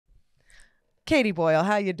Katie Boyle.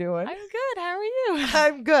 How you doing? I'm good. How are you?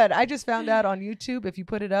 I'm good. I just found out on YouTube, if you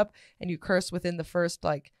put it up and you curse within the first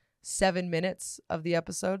 7 minutes of the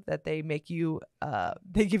episode, that they make you,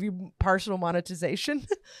 they give you partial monetization.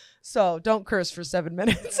 So don't curse for 7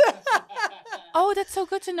 minutes. Oh, that's so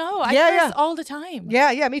good to know. I curse all the time.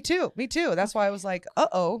 Yeah, me too. That's why I was like,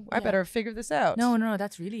 I better figure this out. No,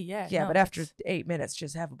 that's really, Yeah, no, but after 8 minutes,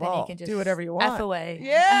 just have a ball. you can just do whatever you want. F away.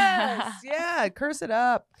 Yes, yeah, curse it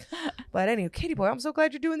up. But anyway, Katie Boy, I'm so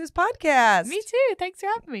glad you're doing this podcast. Me too. Thanks for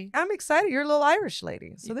having me. I'm excited. You're a little Irish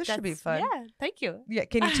lady, so this should be fun. Yeah, thank you. Yeah,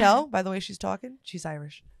 can you tell by the way she's talking? She's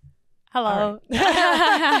Irish. Hello.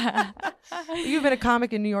 You've been a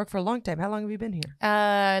comic in New York for a long time. How long have you been here?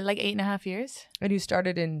 8.5 years. And you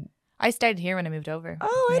started in... I started here when I moved over.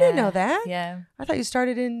 Oh, I didn't know that. Yeah. I thought you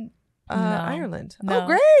started in Ireland. No. Oh,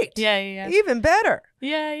 great. Yeah. Even better.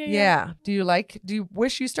 Yeah. Do you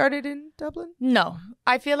wish you started in Dublin? No.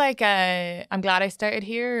 I feel like I'm glad I started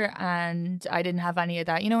here and I didn't have any of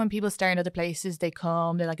that. You know, when people start in other places, they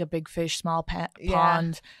come, they're like a big fish, small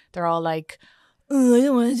pond. They're all like... Oh, I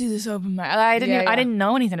don't want to do this open mic. I didn't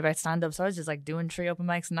know anything about stand-up, so I was just like doing 3 open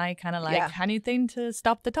mics a night, kind of like anything to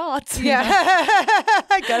stop the thoughts. Yeah,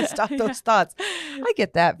 I gotta stop those thoughts. I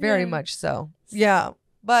get that very much so. Yeah,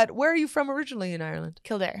 but where are you from originally in Ireland?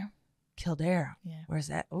 Kildare. Kildare. Yeah. Where's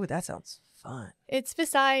that? Oh, that sounds fun. It's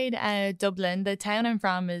beside Dublin. The town I'm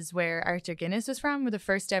from is where Arthur Guinness was from, where the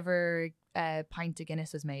first ever pint of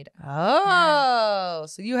Guinness was made. Oh,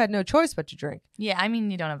 so you had no choice but to drink. Yeah, I mean,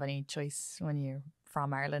 you don't have any choice when you're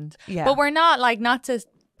from Ireland. Yeah. But we're not to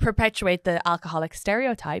perpetuate the alcoholic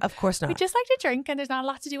stereotype. Of course not. We just like to drink and there's not a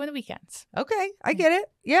lot to do on the weekends. Okay, I get it.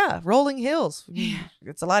 Yeah, rolling hills.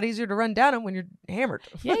 It's a lot easier to run down them when you're hammered.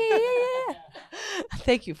 Yeah.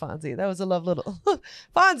 Thank you, Fonzie. That was a love little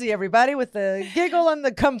Fonzie, everybody, with the giggle and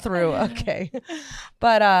the come through. Okay.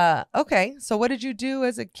 But okay. So what did you do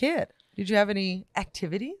as a kid? Did you have any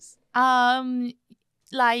activities? Like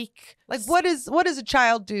what does a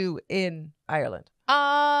child do in Ireland?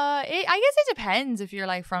 I guess it depends if you're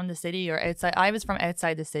like from the city or outside. I was from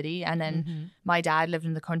outside the city, and then my dad lived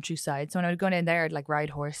in the countryside. So when I would go in there, I'd like ride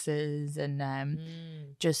horses and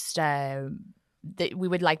we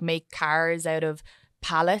would like make cars out of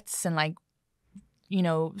pallets and like, you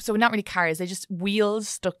know, so not really cars, they just wheels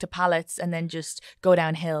stuck to pallets and then just go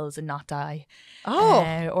down hills and not die.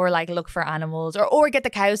 Or like look for animals or get the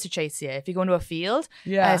cows to chase you. If you go into a field,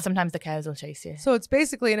 sometimes the cows will chase you. So it's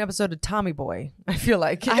basically an episode of Tommy Boy, I feel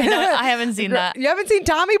like. I haven't seen that. You haven't seen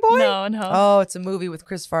Tommy Boy? No. Oh, it's a movie with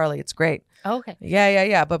Chris Farley. It's great. Okay.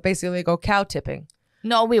 Yeah. But basically they go cow tipping.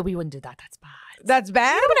 No, we wouldn't do that. That's bad. That's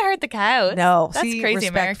bad? You don't want to hurt the cows. No. That's crazy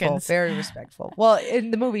Americans. Very respectful. Well, in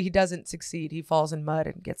the movie, he doesn't succeed. He falls in mud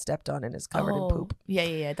and gets stepped on and is covered in poop.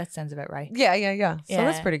 Yeah. That sounds about right. Yeah. So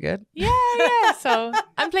that's pretty good. Yeah. So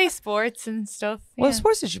I play sports and stuff. What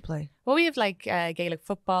sports did you play? Well, we have like Gaelic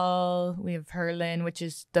football. We have hurling, which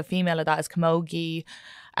is the female of that is camogie.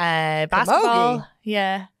 Basketball. Camogie?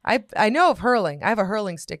 Yeah. I know of hurling. I have a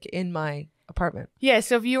hurling stick in my apartment. Yeah,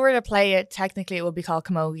 so if you were to play it, technically it would be called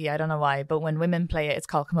camogie. I don't know why, but when women play it, it's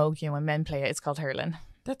called camogie, and when men play it, it's called hurling.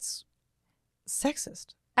 That's sexist.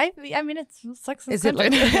 I mean, it's sexist. Is it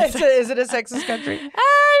like, is it a sexist country?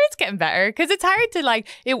 It's getting better because it's hard to like.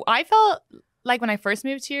 I felt like when I first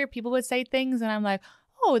moved here, people would say things, and I'm like,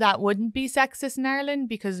 oh, that wouldn't be sexist in Ireland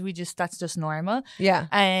because that's just normal. Yeah.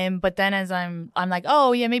 But then as I'm like,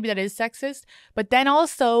 oh yeah, maybe that is sexist. But then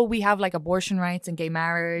also we have like abortion rights and gay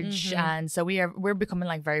marriage, and so we're becoming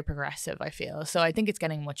like very progressive, I feel. So I think it's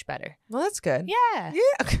getting much better. Well, that's good. Yeah.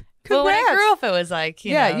 Congrats. But when I grew up, it was like,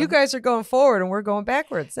 you know, you guys are going forward and we're going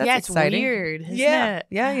backwards. That's exciting. It's weird, isn't it?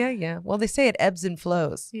 Yeah. Well, they say it ebbs and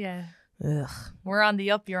flows. Yeah. Ugh. We're on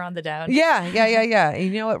the up, you're on the down. Yeah. And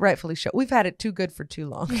you know what? Rightfully so. We've had it too good for too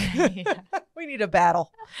long. We need a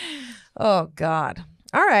battle. Oh, God.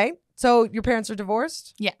 All right. So your parents are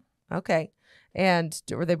divorced? Yeah. Okay. And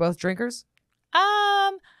were they both drinkers?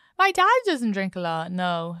 My dad doesn't drink a lot.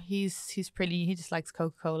 No, he's pretty. He just likes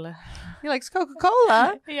Coca-Cola. He likes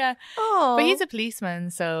Coca-Cola? Yeah. Oh. But he's a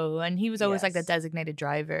policeman, and he was always like the designated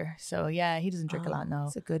driver. So yeah, he doesn't drink a lot. No.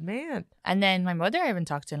 He's a good man. And then my mother I haven't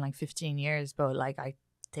talked to in like 15 years, but like I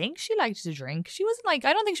think she liked to drink. She wasn't like,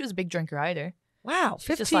 I don't think she was a big drinker either. Wow,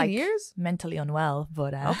 15 just, like, years? Mentally unwell,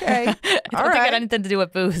 but okay. I don't think it had anything to do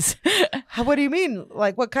with booze. What do you mean?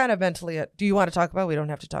 Like, what kind of mentally? Do you want to talk about? We don't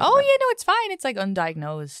have to talk about yeah, no, it's fine. It's like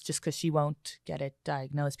undiagnosed just because she won't get it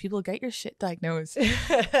diagnosed. People get your shit diagnosed. In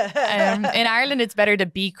Ireland, it's better to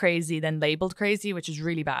be crazy than labeled crazy, which is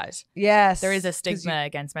really bad. Yes. There is a stigma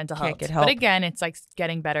against mental health. Get help. But again, it's like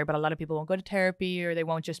getting better, but a lot of people won't go to therapy or they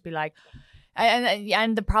won't just be like,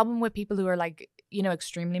 And the problem with people who are like, you know,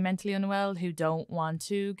 extremely mentally unwell who don't want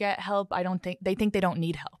to get help, I don't think they don't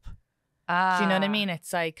need help. Do you know what I mean?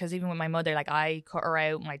 It's like, because even with my mother, like I cut her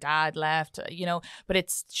out, my dad left, you know, but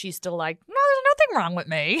she's still like, no, there's nothing wrong with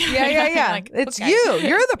me. Yeah. Like, it's okay.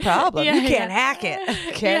 you're the problem. Yeah, you can't hack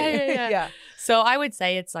it. Okay. Yeah. So I would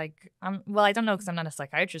say it's like, well, I don't know because I'm not a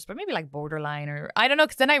psychiatrist, but maybe like borderline, or I don't know,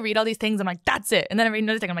 because then I read all these things, I'm like, that's it. And then I read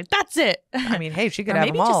another thing, I'm like, that's it. I mean, hey, she could or have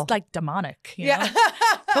maybe them all. just like demonic. You know?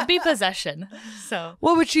 Could be possession. So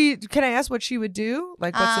what would can I ask what she would do?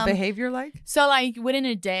 Like, what's the behavior like? So like within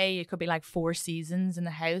a day, it could be like 4 seasons in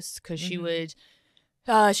the house, because she would...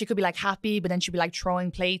 she could be like happy, but then she'd be like throwing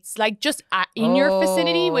plates, like just in your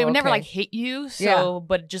vicinity. We would never like hit you,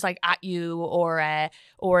 but just like at you,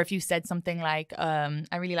 or if you said something like,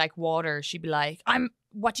 "I really like water," she'd be like,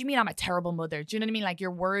 "What do you mean? I'm a terrible mother." Do you know what I mean? Like your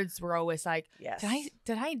words were always like, "Yes,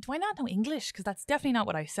 do I not know English? Because that's definitely not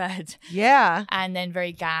what I said." Yeah, and then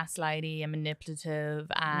very gaslighty and manipulative,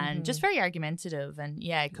 and just very argumentative, and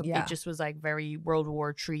it just was like very World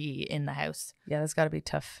War III in the house. Yeah, that's got to be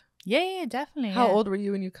tough. Yeah, definitely. How old were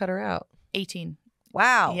you when you cut her out? 18.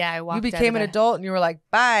 Wow. Yeah, I walked. You became an adult and you were like,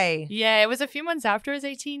 bye. Yeah, it was a few months after I was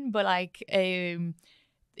 18, but like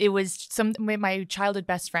it was my childhood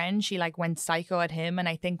best friend, she like went psycho at him, and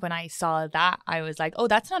I think when I saw that, I was like, oh,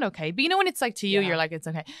 that's not okay. But you know when it's like to you, you're like, it's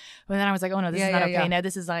okay. But then I was like, oh no, this is not okay. Yeah. Now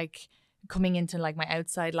this is like coming into like my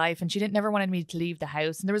outside life, and she never wanted me to leave the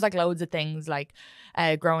house, and there was like loads of things like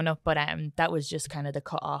growing up, but that was just kind of the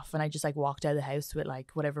cut off, and I just like walked out of the house with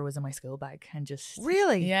like whatever was in my school bag, and just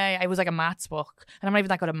really it was like a maths book, and I'm not even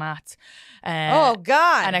that good at maths. Oh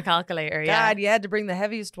God. And a calculator. God, you had to bring the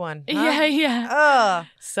heaviest one. Huh? Yeah.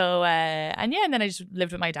 So and then I just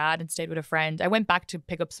lived with my dad and stayed with a friend. I went back to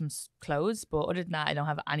pick up some clothes, but other than that, I don't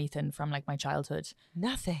have anything from like my childhood.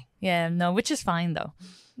 Nothing. Yeah, no, which is fine though.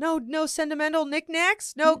 No sentimental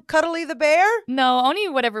knickknacks? No Cuddly the bear? No, only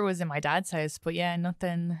whatever was in my dad's house. But yeah,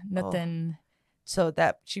 nothing. Oh. So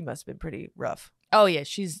that she must have been pretty rough. Oh yeah,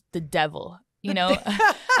 she's the devil, you know.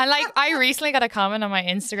 And like I recently got a comment on my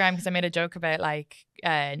Instagram because I made a joke about like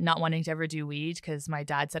not wanting to ever do weed because my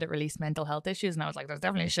dad said it released mental health issues, and I was like, there's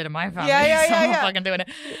definitely shit in my family. So I'm not fucking doing it.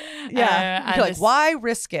 Yeah. You're like, why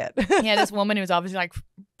risk it? Yeah, this woman who was obviously like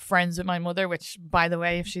friends with my mother, which by the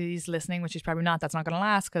way, if she's listening, which she's probably not, that's not gonna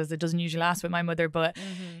last because it doesn't usually last with my mother, but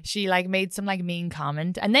she like made some like mean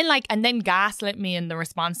comment and then gaslit me in the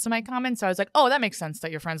response to my comment. So I was like, oh, that makes sense that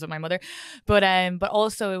you're friends with my mother. But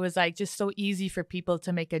also it was like just so easy for people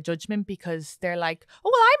to make a judgment because they're like,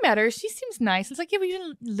 oh well, I met her, she seems nice. It's like, yeah, but you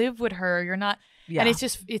didn't live with her, you're not. And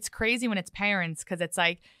it's crazy when it's parents, because it's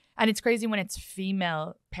like, and it's crazy when it's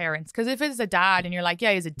female parents, because if it's a dad and you're like,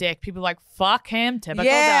 yeah, he's a dick, people are like, fuck him, typical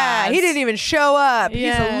dad. He didn't even show up.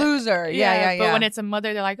 He's a loser. Yeah. But when it's a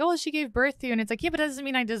mother, they're like, oh, well, she gave birth to you. And it's like, yeah, but that doesn't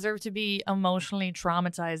mean I deserve to be emotionally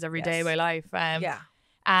traumatized every day of my life.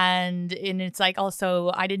 And it's like,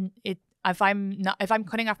 also, if I'm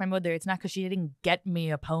cutting off my mother, it's not because she didn't get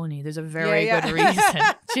me a pony. There's a very good reason,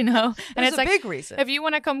 you know? And it's a like, big reason. If you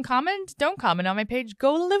want to come comment, don't comment on my page.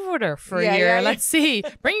 Go live with her for a year. Let's see.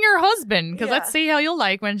 Bring your husband, because let's see how you'll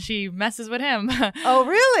like when she messes with him. Oh,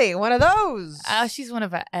 really? One of those? She's one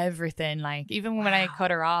of everything. Like, even when I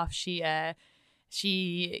cut her off, I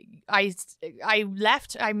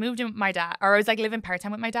left, I moved in with my dad, or I was like living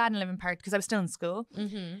part-time with my dad and living because I was still in school.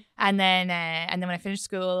 And then when I finished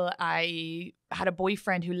school, I had a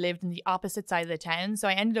boyfriend who lived in the opposite side of the town. So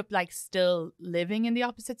I ended up like still living in the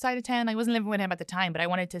opposite side of town. I wasn't living with him at the time, but I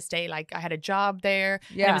wanted to stay, like I had a job there.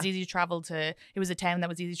 And it was easy to travel to, it was a town that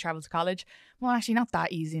was easy to travel to college. Well, actually not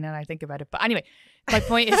that easy now that I think about it. But anyway, my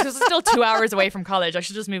point is it was still 2 hours away from college. I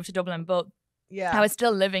should just move to Dublin, but I was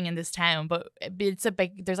still living in this town, but it's a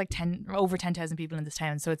big, there's like over 10,000 people in this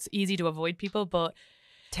town. So it's easy to avoid people, but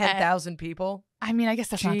 10,000 people? I mean, I guess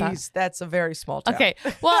that's not that. That's a very small town. Okay.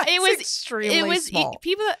 Well, it was extremely small.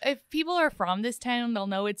 If people are from this town, they'll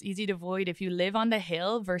know it's easy to avoid if you live on the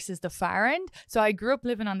hill versus the far end. So I grew up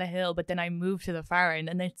living on the hill, but then I moved to the far end,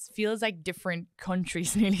 and it feels like different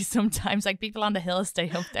countries nearly sometimes. Like people on the hill stay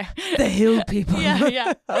up there. The hill people.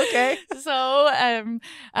 Yeah. Okay. So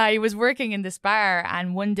I was working in this bar,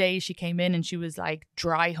 and one day she came in and she was like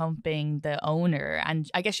dry humping the owner, and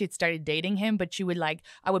I guess she had started dating him, but she would like,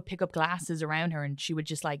 I would pick up glasses around her and she would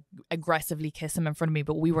just like aggressively kiss him in front of me,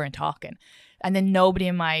 but we weren't talking. And then nobody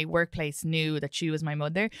in my workplace knew that she was my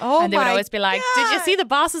mother. Oh, and they would always be like, did you see the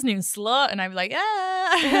boss's new slut? And I'd be like,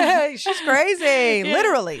 yeah. She's crazy. Yeah.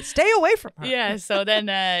 Literally. Stay away from her. Yeah. So then,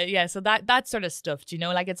 so that sort of stuff, do you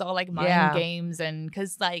know, like it's all like mind games, and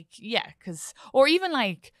or even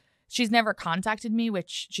like She's never contacted me,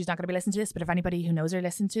 which she's not going to be listening to this. But if anybody who knows her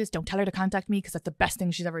listens to this, don't tell her to contact me because that's the best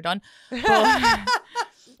thing she's ever done. But,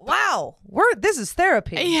 wow, this is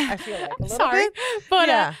therapy. Yeah. I feel like a little Sorry, bit. but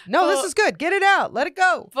yeah, no, this is good. Get it out. Let it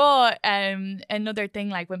go. But another thing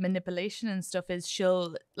like with manipulation and stuff is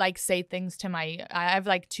she'll like say things to I have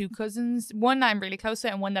like 2 cousins, one that I'm really close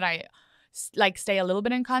to and one that I like stay a little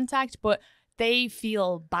bit in contact, but they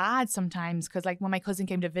feel bad sometimes because like when my cousin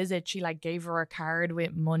came to visit, she like gave her a card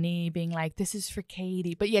with money being like, this is for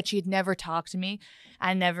Katie, but yet she had never talked to me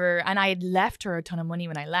and I had left her a ton of money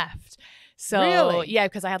when I left. So really? Yeah,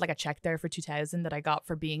 because I had like a check there for 2,000 that I got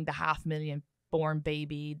for being the $500,000 born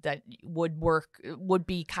baby that would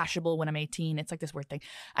be cashable when I'm 18. It's like this weird thing.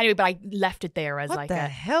 Anyway, but I left it there as what like the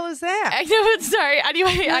hell is that? I know, sorry.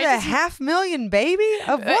 Anyway, a $500,000 baby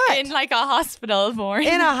of what? In like a hospital born.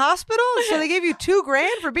 In a hospital? So they gave you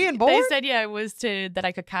 $2,000 for being born? They said it was that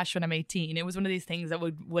I could cash when I'm 18. It was one of these things that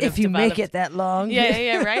would if have you developed. make it that long.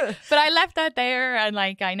 Yeah, right. But I left that there, and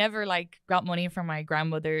like I never like got money from my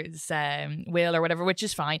grandmother's will or whatever, which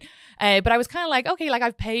is fine. But I was kind of like, okay, like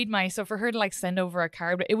I've paid so for her to like send over a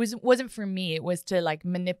card, but it wasn't for me. It was to like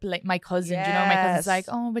manipulate my cousin. Yes. You know, my cousin's like,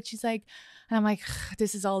 oh, but she's like, and I'm like,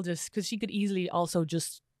 this is all just because she could easily also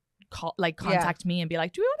just contact me and be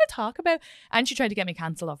like, do we want to talk about? And she tried to get me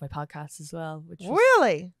cancelled off my podcast as well. Which was,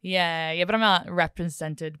 really? Yeah, but I'm not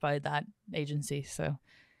represented by that agency, so.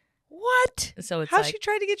 What? So it's how like, she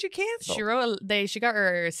tried to get you canceled? She got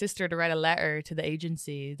her sister to write a letter to the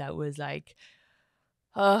agency that was like,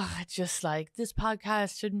 oh, just like this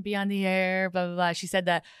podcast shouldn't be on the air, blah blah blah. She said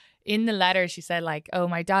that in the letter. She said like, oh,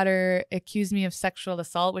 my daughter accused me of sexual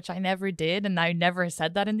assault, which I never did, and I never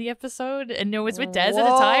said that in the episode. And it was with Des at the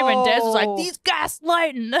time, and Des was like, "These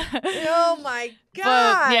gaslighting." Oh my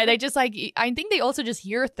god! But yeah, they just like. I think they also just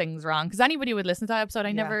hear things wrong because anybody would listen to that episode.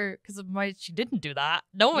 I never because she didn't do that.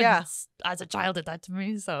 No one as a child did that to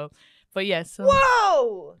me. So, but yeah. So.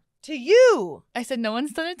 Whoa. To you. I said no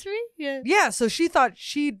one's done it to me? Yeah. Yeah, so she thought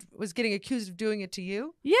she was getting accused of doing it to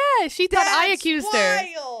you? Yeah, she thought I accused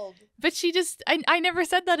wild. her. But she just, I never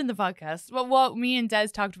said that in the podcast. But what me and Des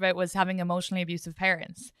talked about was having emotionally abusive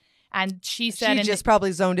parents. And she said... She just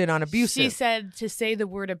probably zoned in on abusive. She said to say the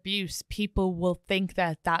word abuse, people will think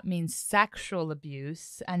that means sexual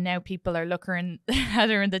abuse. And now people are looking at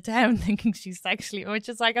her in the town thinking she's sexually... Which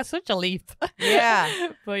is like such a leap.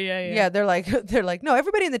 Yeah. But yeah. Yeah, they're like, no,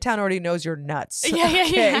 everybody in the town already knows you're nuts.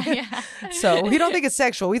 Yeah. So we don't think it's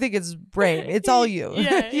sexual. We think it's brain. It's all you.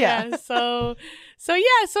 Yeah. So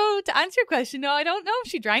to answer your question, no, I don't know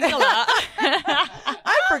if she drank a lot.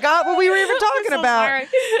 I forgot what we were even talking about. Sorry.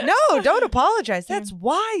 No, don't apologize. That's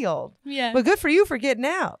wild. Yeah. But good for you for getting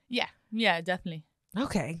out. Yeah, definitely.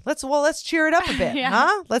 Okay. Let's cheer it up a bit, Yeah.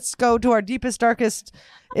 huh? Let's go to our deepest, darkest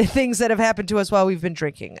things that have happened to us while we've been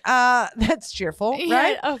drinking. That's cheerful,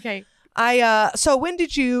 right? Yeah, okay. So when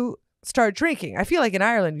did you start drinking? I feel like in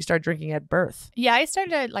Ireland you start drinking at birth. Yeah, I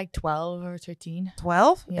started at like 12 or 13.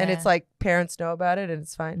 12? Yeah. And it's like parents know about it and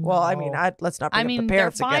it's fine. Well, I mean, let's not bring up the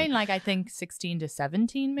parents they're fine. again. Like I think 16 to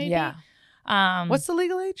 17 maybe. Yeah. What's the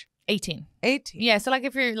legal age? 18. 18. Yeah, so like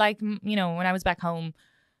if you're like, when I was back home,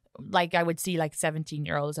 like I would see like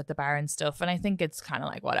 17-year-olds at the bar and stuff, and I think it's kind of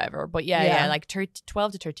like whatever. But yeah, like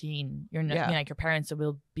 12 to 13, you're not, like your parents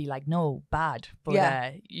will be like, no, bad,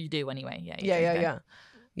 but you do anyway.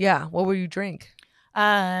 Yeah. What will you drink?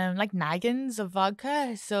 Like naggins of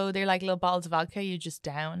vodka. So they're like little bottles of vodka you just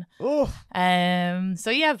down. Oh. So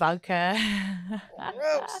yeah, vodka.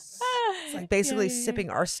 Gross. It's like basically sipping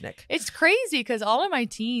arsenic. It's crazy because all of my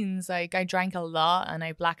teens, like I drank a lot and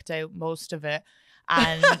I blacked out most of it.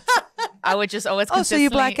 And I would just always so you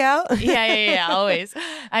black out? Yeah, always.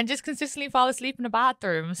 And just consistently fall asleep in the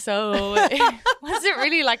bathroom. So it wasn't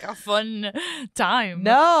really like a fun time.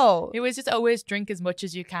 No. It was just always drink as much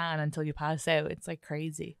as you can until you pass out. It's like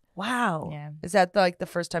crazy. Wow. Yeah. Is that like the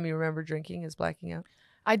first time you remember drinking is blacking out?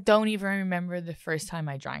 I don't even remember the first time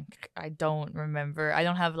I drank. I don't remember. I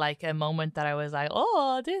don't have like a moment that I was like,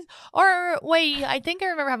 oh, this. Or wait, I think I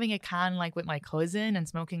remember having a can like with my cousin and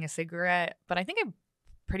smoking a cigarette. But I think I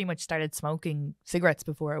pretty much started smoking cigarettes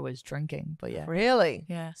before I was drinking. But yeah. Really?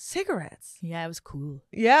 Yeah. Cigarettes? Yeah, it was cool.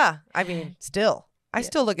 Yeah. I mean, still. I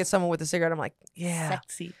still look at someone with a cigarette. I'm like, yeah.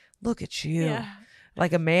 Sexy. Look at you. Yeah.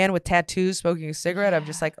 Like a man with tattoos smoking a cigarette. I'm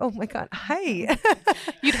just like, oh my God, hi.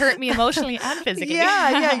 You'd hurt me emotionally and physically.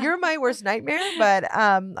 Yeah. You're my worst nightmare, but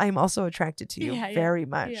I'm also attracted to you very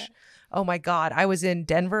much. Yeah. Oh my God. I was in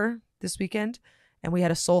Denver this weekend and we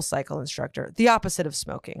had a Soul Cycle instructor, the opposite of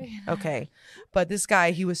smoking. Okay. But this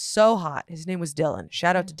guy, he was so hot. His name was Dylan.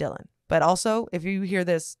 Shout out to Dylan. But also, if you hear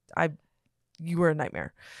this, you were a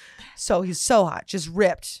nightmare. So he's so hot, just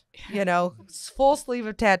ripped, you know, full sleeve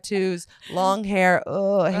of tattoos, long hair,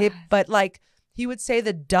 but like he would say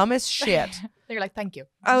the dumbest shit. You're like, thank you.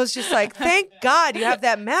 I was just like, thank God you have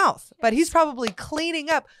that mouth. But he's probably cleaning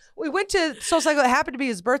up. We went to Soul Cycle. It happened to be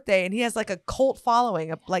his birthday, and he has like a cult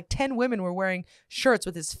following. Like 10 women were wearing shirts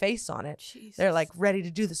with his face on it. Jesus. They're like ready to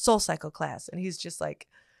do the Soul Cycle class. And he's just like,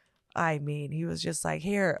 I mean, he was just like,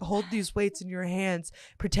 here, hold these weights in your hands.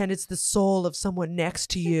 Pretend it's the soul of someone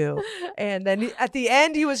next to you. And then at the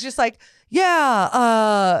end, he was just like,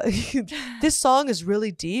 yeah, this song is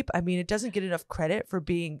really deep. I mean, it doesn't get enough credit for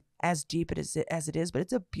being as deep as it is, but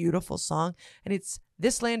it's a beautiful song. And it's,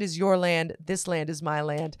 this land is your land. This land is my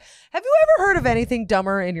land. Have you ever heard of anything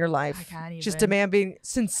dumber in your life? I can't even. Just a man being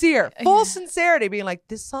sincere, full sincerity, being like,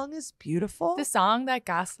 this song is beautiful. The song that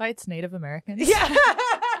gaslights Native Americans. Yeah.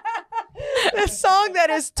 The song that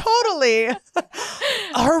is totally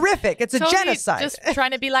horrific. It's a genocide. Just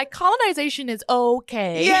trying to be like, colonization is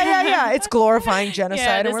okay. Yeah. It's glorifying genocide.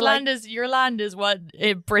 Yeah, and this we're land like, is, your land is what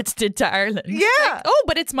Brits did to Ireland. Yeah. Like, oh,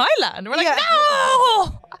 but it's my land. We're like,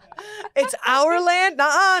 no. It's our land?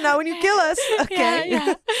 Nuh-uh, not when you kill us. Okay.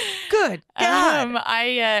 Yeah. Good God.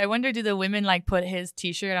 I wonder, do the women like put his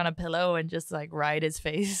t-shirt on a pillow and just like ride his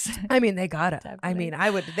face? I mean, they gotta. Definitely.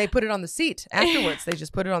 I mean, they put it on the seat afterwards. They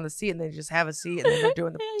just put it on the seat and they just have a seat and then they're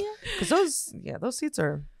doing the, because those seats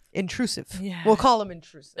are intrusive. Yeah. We'll call them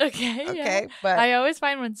intrusive. Okay. Yeah. But I always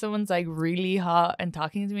find when someone's like really hot and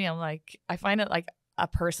talking to me, I'm like, I find it like a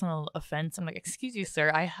personal offense. I'm like, excuse you,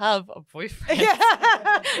 sir, I have a boyfriend. Yeah.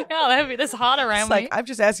 Let me this hot around it's me. Like, I'm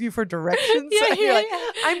just asking you for directions. You're like,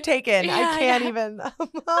 I'm taken. I can't even.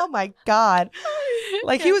 Oh my God.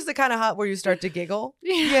 Like he was the kind of hot where you start to giggle,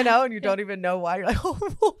 you know, and you don't even know why. You're like,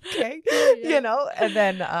 oh, okay, you know. And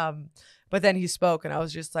then, but then he spoke, and I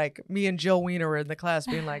was just like, me and Jill Wiener were in the class,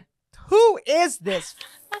 being like, who is this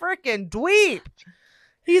freaking dweeb?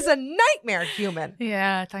 He's a nightmare human.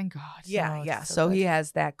 Yeah, thank God. Yeah. So he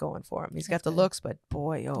has that going for him. He's got the looks, but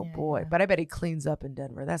boy, boy. But I bet he cleans up in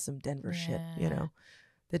Denver. That's some Denver shit, you know.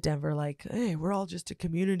 The Denver, like, hey, we're all just a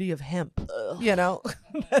community of hemp. You know,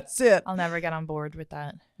 that's it. I'll never get on board with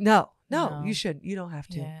that. No, you shouldn't. You don't have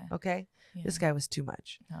to. Yeah. Okay. Yeah. This guy was too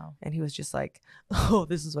much. No. And he was just like, oh,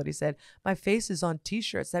 this is what he said. My face is on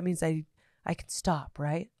t-shirts. That means I can stop,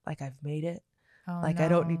 right? Like I've made it. I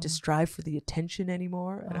don't need to strive for the attention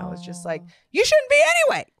anymore. And I was just like, you shouldn't be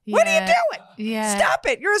anyway. What are you doing? Yeah. Stop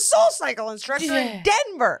it. You're a Soul Cycle instructor in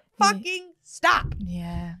Denver. Fucking stop.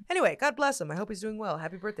 Yeah. Anyway, God bless him. I hope he's doing well.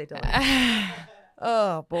 Happy birthday, Dylan.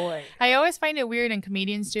 Oh boy. I always find it weird, and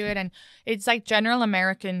comedians do it, and it's like general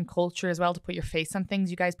American culture as well to put your face on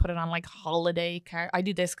things. You guys put it on like holiday cards. I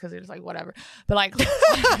do this because it's like whatever, but like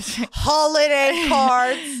holiday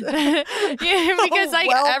cards. Yeah, because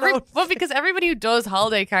like because everybody who does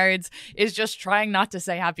holiday cards is just trying not to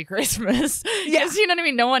say Happy Christmas. Yes, you know what I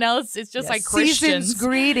mean. No one else. It's just like Christians. Season's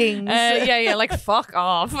greetings. Like fuck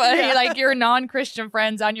off. Like your non-Christian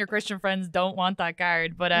friends and your Christian friends don't want that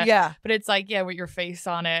card, but but it's like with your face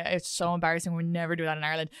on it. It's so embarrassing. We never do that in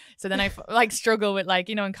Ireland. So then I like struggle with like,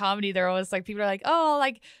 you know, in comedy they're always like, people are like, oh,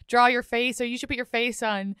 like draw your face, or you should put your face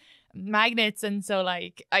on magnets. And so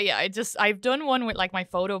like I've done one with like my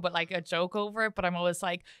photo but like a joke over it, but I'm always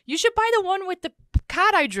like, you should buy the one with the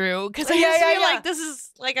cat I drew, because I just feel like this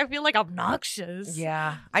is like, I feel like obnoxious.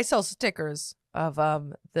 I sell stickers of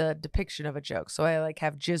the depiction of a joke, so I like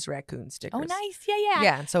have jizz raccoon stickers. Oh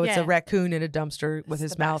nice. And so it's a raccoon in a dumpster with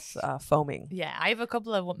his mouth foaming. I have a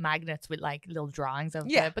couple of magnets with like little drawings of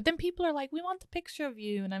it, but then people are like, we want the picture of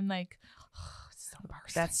you, and I'm like, oh, it's so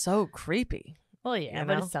embarrassing. That's so creepy. Well, yeah,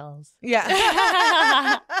 but it sells.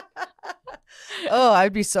 Yeah. Oh,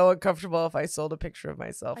 I'd be so uncomfortable if I sold a picture of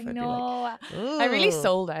myself. I know. I really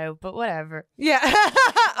sold out, but whatever. Yeah.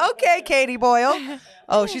 Okay, Katie Boyle.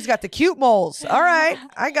 Oh, she's got the cute moles. All right.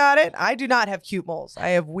 I got it. I do not have cute moles. I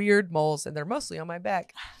have weird moles, and they're mostly on my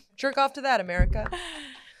back. Jerk off to that, America.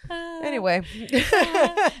 Anyway.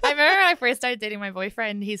 I remember when I first started dating my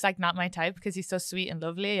boyfriend, he's like not my type because he's so sweet and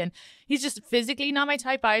lovely, and he's just physically not my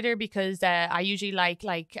type either, because I usually like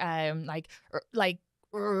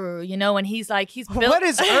you know, and he's built. What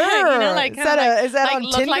is you know, like, is that like on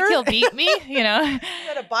look Tinder? like he'll beat me, you know. Is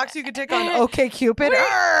that a box you could tick on OK Cupid?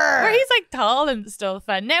 Where he's like tall and stuff,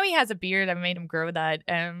 and now he has a beard. I made him grow that,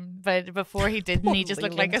 but before he didn't, he just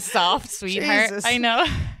looked like a soft sweetheart. Jesus. I know.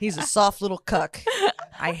 He's a soft little cuck.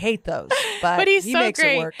 I hate those, but he's he so makes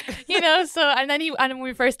great. It work. You know. So and when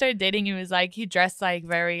we first started dating, he was like, he dressed like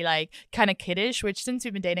very like kind of kiddish, which since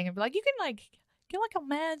we've been dating, I'd be like, you can like get like a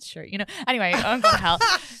man's shirt, you know. Anyway, I'm going to hell.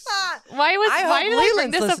 I hope did I bring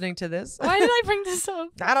Leland's this up? listening to this. Why did I bring this up?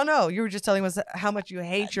 I don't know. You were just telling us how much you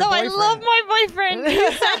hate your No, boyfriend. I love my boyfriend.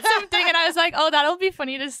 You said something and I was like, oh, that'll be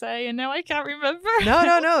funny to say. And now I can't remember.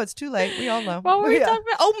 No. It's too late. We all know. What were we talking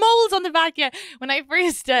about? Oh, moles on the back. Yeah. When I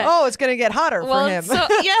first. Oh, it's going to get hotter for him. So,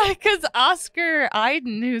 yeah, because Oscar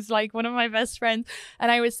Iden, who's like one of my best friends,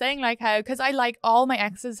 and I was saying like how, because I like all my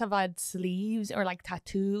exes have had sleeves or like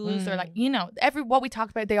tattoos or like, you know, what we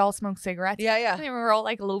talked about, they all smoke cigarettes. Yeah. They were all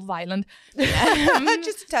like a little violent.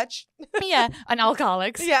 Just a touch. Yeah, and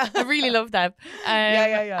alcoholics. Yeah. I really love them.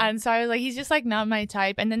 Yeah. And so I was like, he's just like not my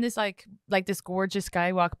type. And then this like this gorgeous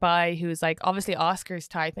guy walked by who's like obviously Oscar's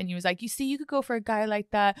type, and he was like, you see, you could go for a guy like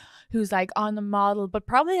that who's like on the model but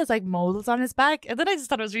probably has like moles on his back. And then I just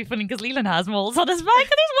thought it was really funny because Leland has moles on his back, and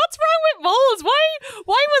what's wrong with moles?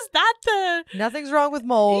 Why was that the Nothing's wrong with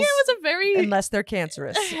moles. Yeah, it was a very unless they're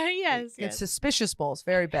cancerous. yes. It's suspicious moles,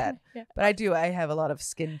 very bad. Yeah. But I have a lot of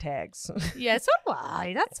skin tags. Yeah, so do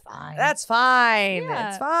I. That's fine. That's fine. Yeah.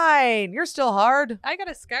 It's fine. You're still hard. I got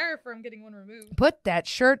a scar from getting one removed. Put that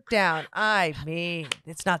shirt down. I mean,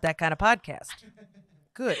 it's not that kind of podcast.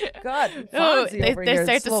 Good God. Oh, Fonzie they over here, start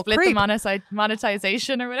this to little split creep. the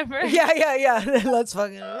monetization or whatever. Yeah. Let's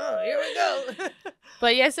fucking, here we go.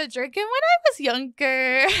 But yeah, so drinking when I was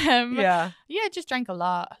younger. Yeah, just drank a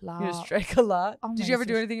lot. You just drank a lot. Oh Did my you ever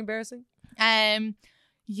do gosh. anything embarrassing?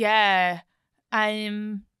 Yeah.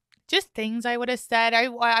 Just things I would have said.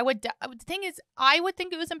 The thing is, I would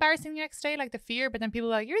think it was embarrassing the next day, like the fear, but then people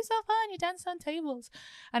were like, you're so fun, you dance on tables.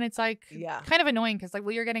 And it's like, kind of annoying because like,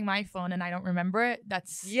 well, you're getting my phone and I don't remember it.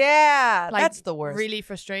 That's like, that's the worst. Really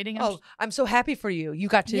frustrating. Oh, I'm so happy for you. You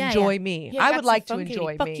got to enjoy me. Yeah, I would like to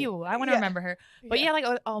enjoy Fuck me. you. I want to remember her. But yeah, like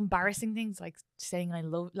embarrassing things like saying I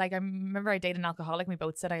love, like I remember I dated an alcoholic and we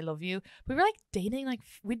both said I love you. We were like dating, like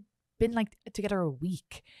we'd been like together a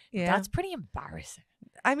week. Yeah. That's pretty embarrassing.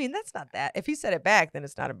 I mean, that's not that. If he said it back, then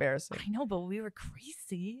it's not embarrassing. I know, but we were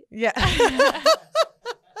crazy. Yeah.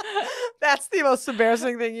 That's the most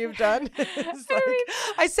embarrassing thing you've done. It's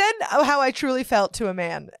like, I said how I truly felt to a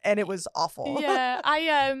man, and it was awful. Yeah,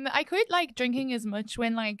 I quit like drinking as much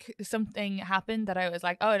when like something happened that I was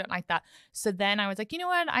like, oh, I don't like that. So then I was like, you know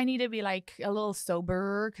what? I need to be like a little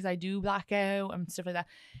sober because I do black out and stuff like that.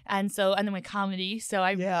 And then with comedy, so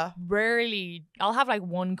I rarely, I'll have like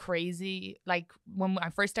one crazy, like when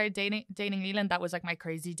I first started dating Leland, that was like my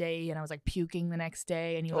crazy day, and I was like puking the next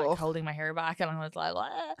day, and you were like holding my hair back, and I was like,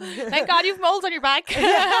 thank God you've moles on your back. But, I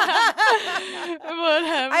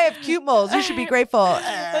have cute moles. You should be grateful.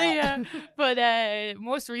 Yeah. But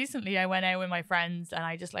most recently, I went out with my friends, and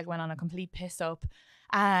I just like went on a complete piss up,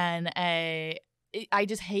 and I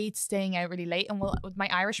just hate staying out really late. And with my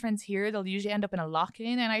Irish friends here, they'll usually end up in a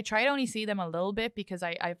lock-in, and I try to only see them a little bit because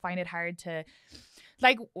I find it hard to.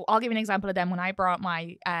 Like, I'll give you an example of them. When I brought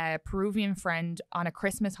my Peruvian friend on a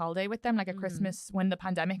Christmas holiday with them, like a Christmas when the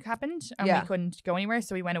pandemic happened and we couldn't go anywhere.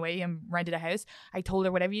 So we went away and rented a house. I told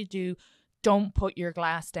her, whatever you do, don't put your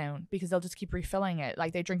glass down because they'll just keep refilling it.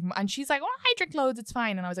 Like they drink, and she's like, "Oh, I drink loads, it's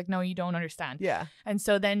fine." And I was like, "No, you don't understand." Yeah. And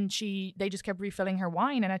so then they just kept refilling her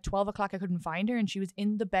wine, and at 12 o'clock I couldn't find her, and she was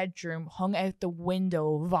in the bedroom, hung out the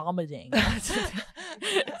window, vomiting.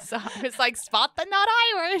 So I was like, "Spot the not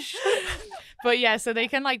Irish." But yeah, so they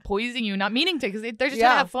can like poison you, not meaning to, because they're just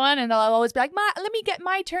trying to have fun, and they'll always be like, let me get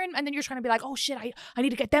my turn, and then you're trying to be like, "Oh shit, I need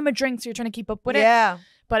to get them a drink," so you're trying to keep up with it. Yeah.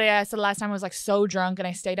 But yeah, so the last time I was like so drunk, and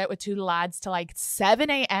I stayed out with two lads till like 7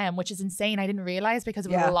 a.m, which is insane. I didn't realize because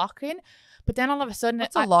it was a lock-in. But then all of a sudden,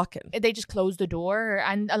 it's a lock-in. They just closed the door,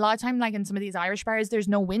 and a lot of time, like in some of these Irish bars, there's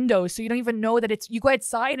no windows, so you don't even know that you go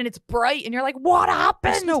outside and it's bright, and you're like, "What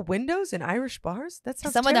happened?" There's no windows in Irish bars. That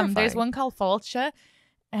sounds some terrifying. of them. There's one called Falcha.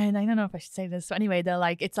 And I don't know if I should say this. So anyway, they're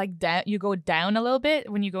like, it's like down, you go down a little bit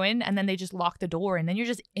when you go in, and then they just lock the door, and then you're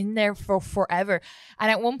just in there for forever. And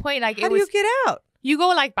at one point, like, how do you get out? You go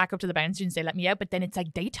like back up to the bouncer and say, "Let me out," but then it's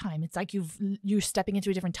like daytime. It's like you're stepping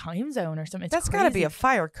into a different time zone or something. That's got to be a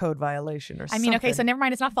fire code violation or something. I mean, okay, so never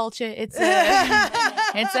mind. It's not Falcha. It's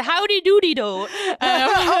a howdy doody do.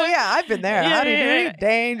 Oh yeah, I've been there. Howdy doody,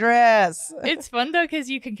 dangerous. It's fun though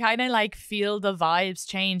because you can kind of like feel the vibes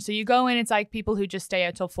change. So you go in, it's like people who just stay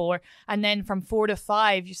out till 4, and then from 4 to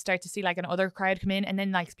 5, you start to see like another crowd come in, and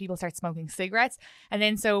then like people start smoking cigarettes, and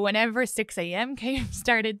then so whenever 6 a.m.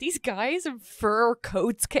 started, these guys in fur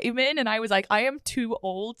coats came in, and I was like, I am too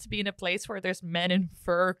old to be in a place where there's men in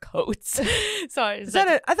fur coats. So I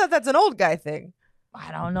thought that's an old guy thing.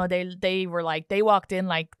 I don't know. They were like, they walked in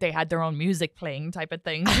like they had their own music playing type of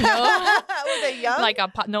thing. You know? Were they young? Like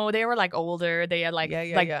no, they were like older. They had like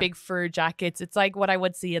big fur jackets. It's like what I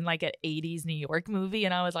would see in like an 80s New York movie,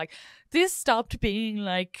 and I was like, this stopped being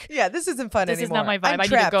like, yeah, this isn't fun this anymore. is not my vibe. I'm I need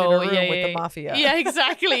to trapped go. in a room with the mafia. Yeah,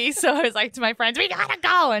 exactly. So I was like to my friends, we gotta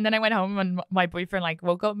go. And then I went home and my boyfriend like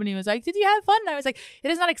woke up and he was like, did you have fun? And I was like,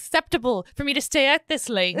 it is not acceptable for me to stay out this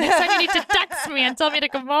late. Next time you need to text me and tell me to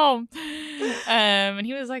come home. And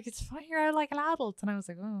he was like, it's fine, you're out like an adult. And I was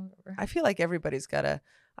like, oh, whatever. I feel like everybody's got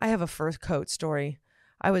I have a fur coat story.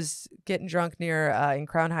 I was getting drunk near in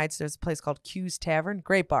Crown Heights. There's a place called Q's Tavern.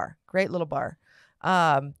 Great bar. Great little bar.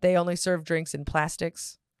 They only serve drinks in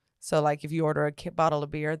plastics. So like if you order a bottle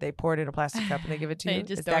of beer, they pour it in a plastic cup and they give it to you.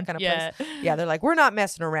 It's that kind of place. Yeah, they're like, we're not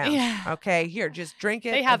messing around. Yeah. Okay, here, just drink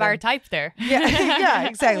it. They have our type there. Yeah, yeah,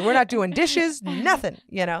 exactly. We're not doing dishes, nothing,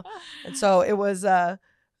 And so it was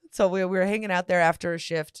so we were hanging out there after a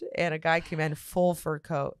shift and a guy came in full fur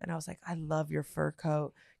coat and I was like, I love your fur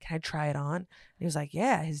coat. Can I try it on? And he was like,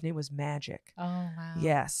 yeah. His name was Magic. Oh, wow.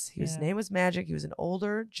 Yes. His name was Magic. He was an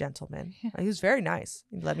older gentleman. He was very nice.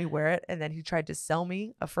 He let me wear it. And then he tried to sell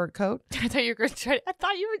me a fur coat. I thought you were going to try. I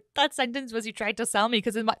thought that sentence was he tried to sell me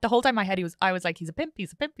because the whole time in my head I was like, he's a pimp.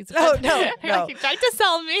 He's a pimp. He's a pimp. No. Like, he tried to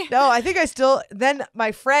sell me. No, I think then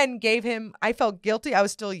my friend gave him, I felt guilty. I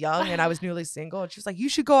was still young and I was newly single. And she was like, you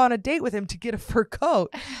should go on a date with him to get a fur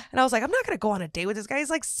coat. And I was like, I'm not going to go on a date with this guy. He's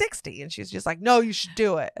like 60. And she's just like, no, you should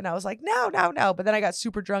do it. And I was like, no. But then I got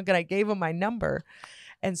super drunk and I gave him my number.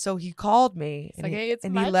 And so he called me and, he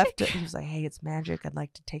left it. He was like, hey, it's Magic. I'd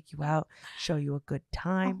like to take you out, show you a good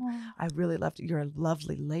time. I really loved it. You're a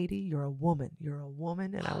lovely lady. You're a woman.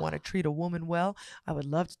 And I want to treat a woman well. I would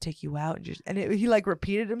love to take you out. He like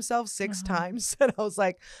repeated himself 6 times. And I was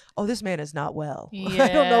like, oh, this man is not well. Yeah. I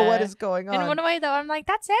don't know what is going on. In one way, though, I'm like,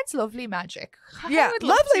 that sounds lovely, Magic. Yeah,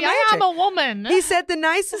 lovely Magic. I am a woman. He said the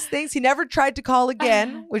nicest things. He never tried to call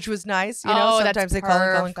again, which was nice. Sometimes they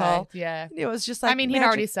call. Yeah. It was just like, I mean,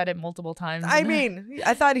 he already said it multiple times. I mean,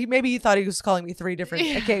 I thought he was calling me 3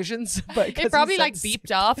 different occasions, but it probably like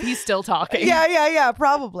beeped off. He's still talking. Yeah,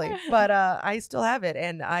 probably. But I still have it,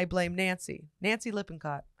 and I blame Nancy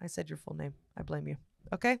Lippincott. I said your full name. I blame you.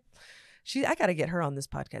 Okay. I got to get her on this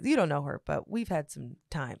podcast. You don't know her, but we've had some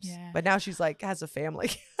times. Yeah. But now she's like has a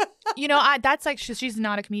family. That's like she's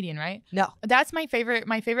not a comedian, right? No, that's my favorite.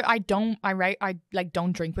 I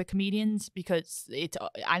don't drink with comedians because it's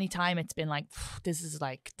anytime it's been like this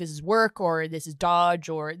is work or this is Dodge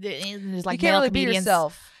or there's like you can't male really comedians. Be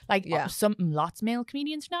yourself. Like lots of male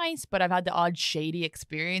comedians are nice, but I've had the odd shady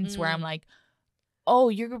experience where I'm like, oh,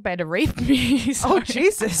 you're about to rape me. Oh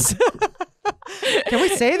Jesus. Can we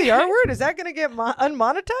say the R word? Is that going to get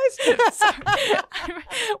unmonetized?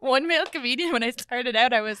 One male comedian, when I started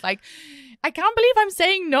out, I was like, I can't believe I'm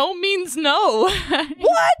saying no means no.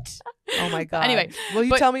 What? Oh my God. Anyway. Will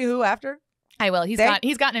you tell me who after? I will. He's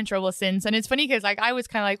gotten in trouble since. And it's funny because like I was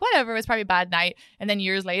kind of like, whatever, it was probably a bad night. And then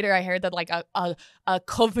years later, I heard that like a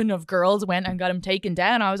coven of girls went and got him taken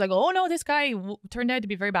down. I was like, oh no, this guy turned out to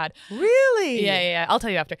be very bad. Really? Yeah. I'll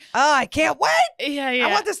tell you after. Oh, I can't wait. Yeah.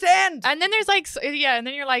 I want this to end. And then there's like, and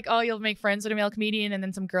then you're like, oh, you'll make friends with a male comedian. And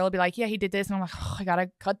then some girl will be like, yeah, he did this. And I'm like, oh, I got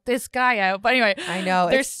to cut this guy out. But anyway. I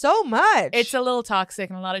know. There's so much. It's a little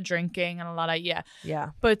toxic and a lot of drinking and a lot of,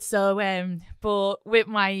 Yeah. But so, but with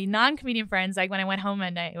my non-comedian friends, like when I went home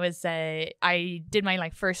and it was, I did my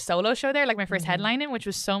like first solo show there, like my first headlining, which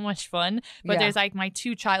was so much fun. But there's like my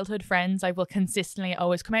 2 childhood friends I will consistently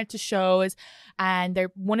always come out to shows, and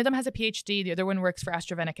one of them has a PhD, the other one works for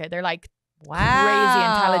AstraZeneca. They're like crazy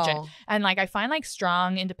intelligent, and like I find like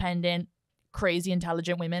strong, independent, crazy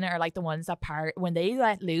intelligent women are like the ones that when they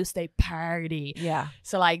let loose, they party. Yeah.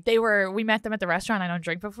 So like we met them at the restaurant. I don't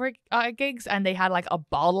drink before gigs, and they had like a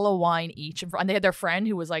bottle of wine each, and they had their friend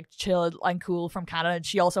who was like chill and cool from Canada, and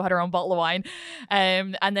she also had her own bottle of wine.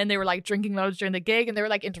 And then they were like drinking loads during the gig, and they were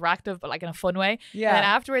like interactive, but like in a fun way. Yeah. And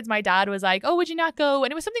afterwards, my dad was like, "Oh, would you not go?"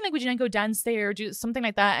 And it was something like, "Would you not go dance there or do something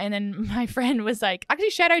like that?" And then my friend was like, actually,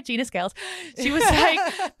 shout out Gina Scales. She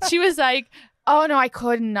was like. Oh no, I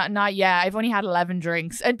couldn't. Not yet. I've only had 11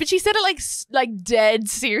 drinks, but she said it like dead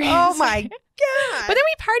serious. Oh my God! But then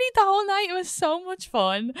we partied the whole night. It was so much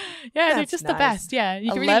fun. Yeah, they're just nice. The best. Yeah,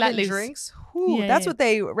 you can 11 really let drinks. That's what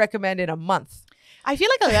they recommend in a month. I feel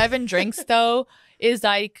like 11 drinks though is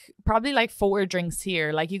like probably like 4 drinks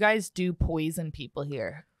here. Like you guys do poison people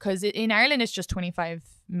here because in Ireland it's just 25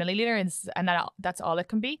 milliliters and that's all it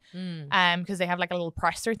can be. Because they have like a little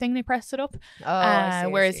presser thing, they press it up.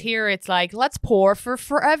 Whereas here it's like let's pour for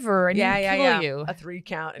forever and kill you. A 3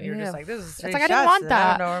 count and you're just like, this is 3 it's like shots. I didn't want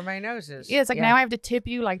that. I don't know where my nose is. Yeah, it's like now I have to tip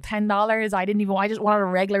you like $10. I just wanted a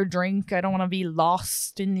regular drink. I don't want to be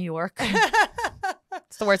lost in New York.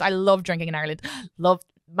 It's the worst. I love drinking in Ireland. Love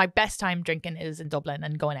my best time drinking is in Dublin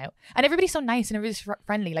and going out. And everybody's so nice and everybody's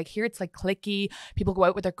friendly. Like here it's like cliquey. People go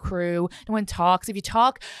out with their crew. No one talks. If you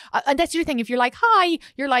talk, and that's your thing. If you're like, hi,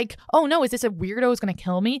 you're like, oh no, is this a weirdo who's going to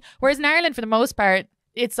kill me? Whereas in Ireland, for the most part,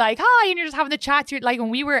 it's like, hi, and you're just having the chat. You're like, when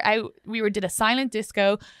we were out, did a silent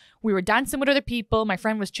disco. We were dancing with other people. My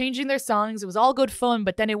friend was changing their songs. It was all good fun.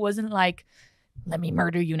 But then it wasn't like, let me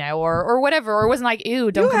murder you now or whatever. Or it wasn't like,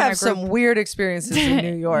 ew, don't you come have in our group. some weird experiences in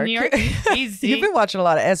New York. New York, easy. You've been watching a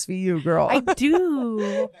lot of SVU, girl. I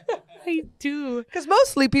do. I do. Because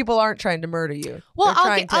mostly people aren't trying to murder you. Well,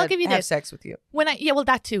 They're I'll give you have this. sex with you. Well,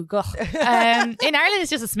 that too. Ugh. In Ireland, it's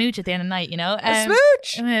just a smooch at the end of the night, you know. A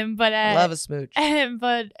smooch. But Love a smooch.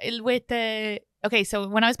 but with the okay, so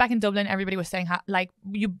when I was back in Dublin, everybody was saying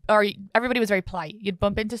everybody was very polite. You'd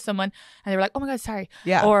bump into someone and they were like, "Oh my god, sorry,"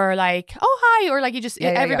 Yeah. or like, "Oh hi," or like you just Yeah,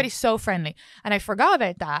 everybody's so friendly. And I forgot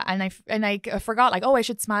about that, and I forgot like, oh, I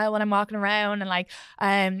should smile when I'm walking around, and like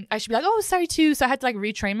I should be like, "Oh, sorry too." So I had to like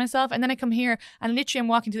retrain myself, and then I come here and literally I'm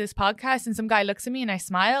walking to this podcast, and some guy looks at me, and I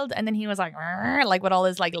smiled, and then he was like with all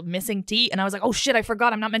his like missing teeth, and I was like, "Oh shit, I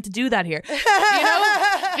forgot. I'm not meant to do that here," you know,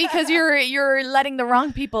 because you're letting the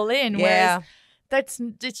wrong people in. Yeah. Whereas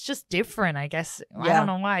it's just different, I guess. Yeah. I don't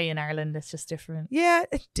know why in Ireland it's just different. Yeah,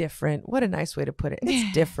 it's different. What a nice way to put it.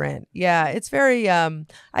 It's different. Yeah, it's very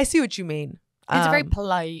I see what you mean. It's a very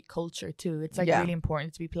polite culture too. It's like yeah. really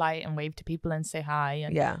important to be polite and wave to people and say hi.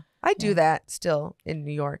 And, yeah. I do that still in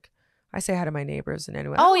New York. I say hi to my neighbors and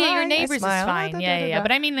anyway. Oh yeah, your hi, neighbors is smile. fine. Da, da, Yeah, da, yeah. da.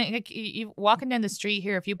 But I mean, like you walking down the street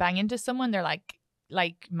here, if you bang into someone, they're like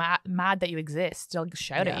mad that you exist. They'll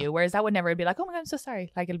shout Yeah. at you. Whereas that would never be like, oh my god, I'm so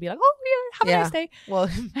sorry. Like it'll be like, oh yeah, have a Yeah. nice day. Well,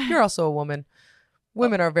 you're also a woman.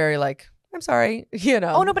 Women are very like, I'm sorry, you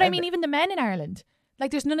know. Oh no, but I mean even the men in Ireland. Like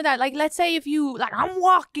there's none of that. Like let's say if you like I'm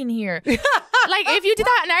walking here. Like if you did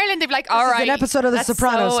that in Ireland, they'd be like, all This is right. an episode of The that's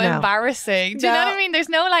Sopranos so now. embarrassing. Do you know No. what I mean? There's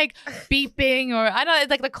no like beeping or I don't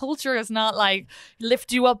like the culture is not like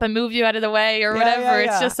lift you up and move you out of the way or Yeah, whatever. yeah,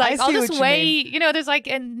 It's yeah. just I like I'll see just what you wait. You know, there's like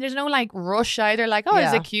and there's no like rush either. Like, oh,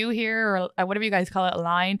 there's Yeah. a queue here or whatever you guys call it, a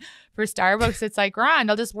line for Starbucks. It's like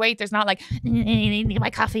grand. I'll just wait. There's not like need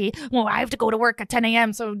my coffee. Well, I have to go to work at 10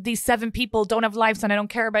 a.m. So these 7 people don't have lives and I don't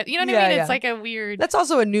care about. You know what I Yeah, mean? yeah. It's like a weird. That's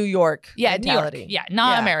also a New York Yeah, New York. mentality. Yeah,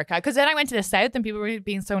 not Yeah. America. Because then I went to the South and people were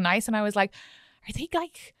being so nice, and I was like,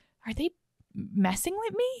 are they messing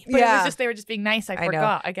with me? But it Yeah. was just they were just being nice. I I know.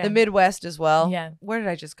 forgot again. The Midwest as well. Yeah. Where did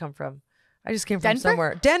I just come from? I just came from Denver?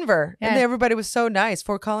 somewhere. Denver. Yeah. And everybody was so nice.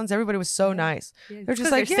 Fort Collins, everybody was so nice. Yeah, They're it's just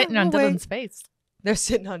 'cause like, they're yeah, sitting on we'll wait. Dylan's face. They're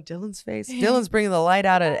sitting on Dylan's face. Dylan's bringing the light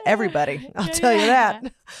out of everybody. I'll Yeah, tell you yeah.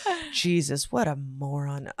 that. Jesus, what a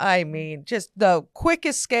moron. I mean, just the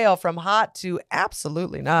quickest scale from hot to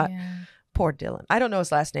absolutely not. Yeah. Poor Dylan. I don't know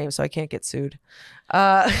his last name, so I can't get sued.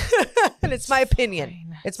 And it's my opinion.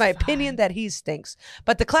 fine. It's my It's opinion fine. that he stinks.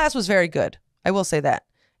 But the class was very good. I will say that.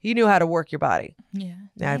 He knew how to work your body. Yeah.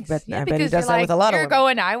 Yeah, I Nice. bet- Yeah, I bet he because does you're that with a lot of You're women.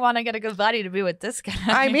 going, I want to get a good body to be with this guy.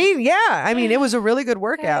 I mean, yeah. I mean, it was a really good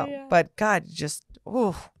workout. Yeah. But God, just,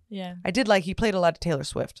 ooh. yeah. I did like, he played a lot of Taylor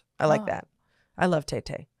Swift. I like Oh. that. I love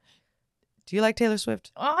Tay-Tay. Do you like Taylor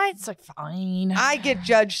Swift? Oh, it's like fine. I get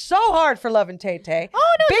judged so hard for loving Tay-Tay.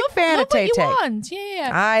 Oh no, Big love, fan love of what you Tay-Tay. want. Yeah.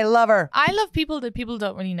 I love her. I love people that people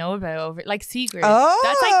don't really know about over like Sigrid. Oh,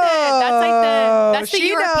 That's the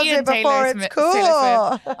she knows European it before Taylor it's Smith. cool.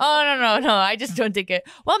 Taylor Swift. Oh no, I just don't think it.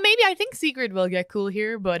 Well, maybe I think Sigrid will get cool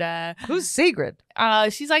here, but Who's Sigrid?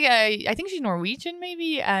 she's like I think she's Norwegian,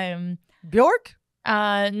 maybe. Bjork?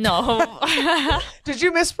 No. Did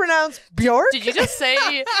you mispronounce Bjork? Did you just say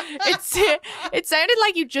it sounded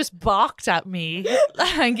like you just balked at me.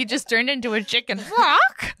 Like you just turned into a chicken.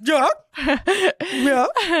 Fuck. Yeah. Yeah.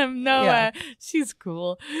 No, Yeah. she's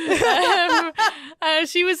cool.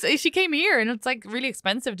 She came here and it's like really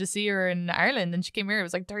expensive to see her in Ireland, and she came here. It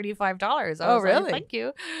was like $35. Oh, was like, really? thank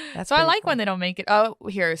you. That's So I pretty like cool. when they don't make it. Oh,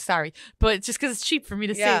 here, sorry, but it's just because it's cheap for me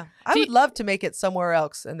to Yeah. say. I would love to make it somewhere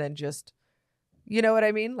else and then just, you know what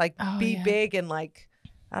I mean? Like Oh, be yeah. big and like,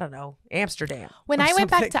 I don't know, Amsterdam. When or I went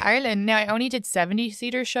back something. to Ireland, now I only did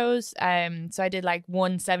 70-seater shows. So I did like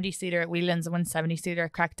one 70-seater at Whelan's and one 70-seater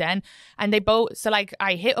at Crackden. And they both, so like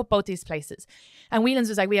I hit up both these places. And Whelan's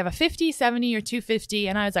was like, we have a 50, 70 or 250.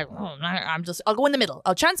 And I was like, oh, I'll go in the middle.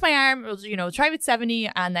 I'll chance my arm, try with 70.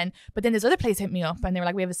 And then, but then this other place hit me up and they were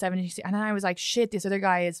like, we have a 70. And then I was like, shit, this other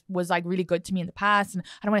guy was like really good to me in the past. And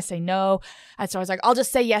I don't want to say no. And so I was like, I'll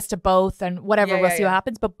just say yes to both and whatever, Yeah, we'll yeah, see what yeah.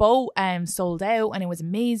 happens. But both sold out and it was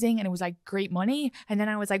amazing. And it was like great money. And then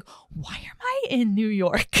I was like, why am I in New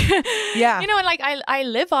York? Yeah. You know, and like I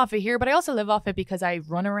live off it here, but I also live off it because I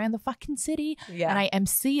run around the fucking city Yeah. and I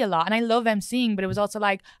MC a lot and I love MCing, but it was also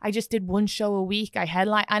like I just did one show a week. I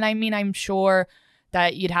headline, and I mean, I'm sure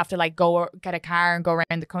that you'd have to like go get a car and go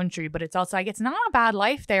around the country. But it's also like, it's not a bad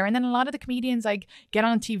life there. And then a lot of the comedians like get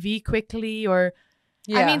on TV quickly, or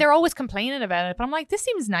I mean, they're always complaining about it, but I'm like, this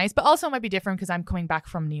seems nice. But also it might be different because I'm coming back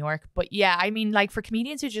from New York. But yeah, I mean, like for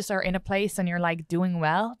comedians who just are in a place and you're like doing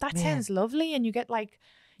well, that sounds lovely. And you get like,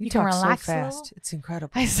 you can relax so fast. It's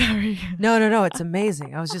incredible. I'm sorry. No. It's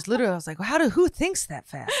amazing. I was like, well, who thinks that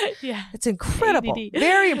fast? Yeah. It's incredible. ADD.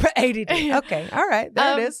 Very ADD. Okay. All right.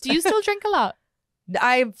 There it is. Do you still drink a lot?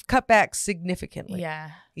 I've cut back significantly.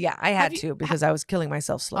 Yeah. Yeah, I had to because I was killing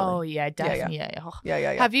myself slowly. Oh, yeah, definitely.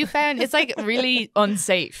 Yeah. Have you found it's like really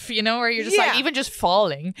unsafe, you know, where you're just like, even just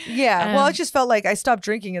falling? Yeah. Well, it just felt like I stopped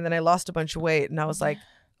drinking and then I lost a bunch of weight. And I was like,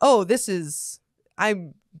 oh,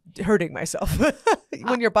 I'm hurting myself.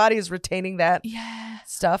 When your body is retaining that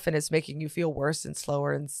stuff and it's making you feel worse and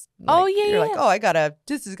slower and you're like, oh,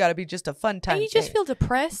 this has got to be just a fun time. And you just feel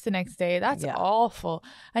depressed the next day. That's awful.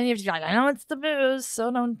 And you have to be like, I know it's the booze, so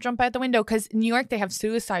don't jump out the window. Because in New York they have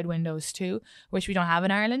suicide windows too, which we don't have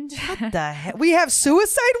in Ireland. What the heck? We have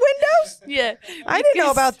suicide windows? Yeah. I didn't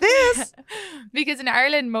know about this. Because in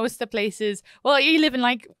Ireland, most of the places, well, you live in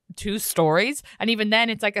like 2 stories, and even then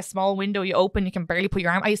it's like a small window you open, you can barely put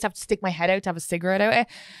your arm. I used to have to stick my head out to have a cigarette out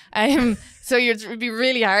it. So it'd be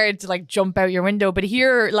really hard to like jump out your window. But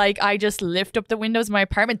here, like, I just lift up the windows of my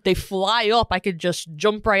apartment, they fly up, I could just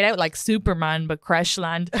jump right out like Superman but crash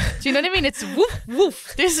land. Do you know what I mean? It's woof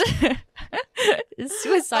woof. This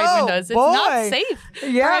suicide windows, it's not safe for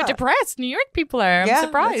how depressed New York people are. I'm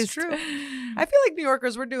surprised. That's true. I feel like New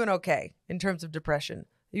Yorkers, we're doing okay in terms of depression.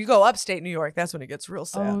 You go upstate New York, that's when it gets real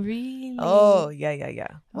sad. Oh, really? Oh, yeah.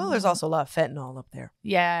 Well, there's also a lot of fentanyl up there.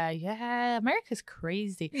 Yeah. America's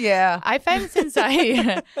crazy. Yeah. I found since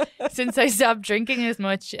I stopped drinking as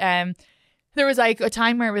much, there was like a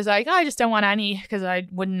time where it was like, I just don't want any because I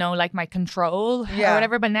wouldn't know like my control or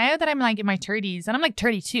whatever. But now that I'm like in my 30s, and I'm like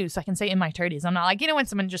 32, so I can say in my 30s, I'm not like, you know, when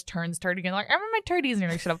someone just turns 30 and like, I'm in my 30s and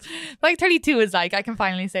you're like, shut up. Like 32 is like, I can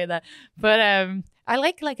finally say that. But I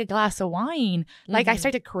like a glass of wine. Like I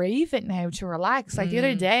start to crave it now to relax. Like the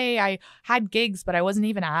other day I had gigs, but I wasn't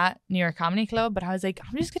even at New York Comedy Club. But I was like,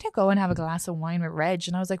 I'm just going to go and have a glass of wine with Reg.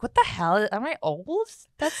 And I was like, what the hell? Am I old?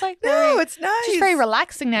 That's like, no, it's nice. Just very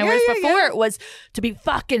relaxing now. Whereas before it was to be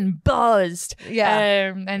fucking buzzed.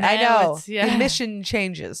 Yeah. And I know. It's, the mission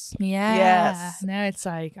changes. Yeah. Yes. Now it's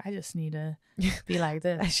like, I just need to be like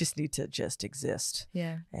this. I just need to just exist.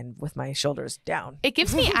 Yeah. And with my shoulders down. It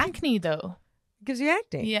gives me acne though. Gives you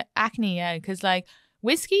acne. Yeah, acne, because like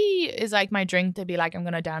whiskey is like my drink to be like, I'm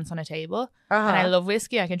gonna dance on a table. And I love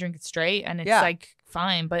whiskey. I can drink it straight and it's like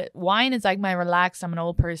fine. But wine is like my relaxed, I'm an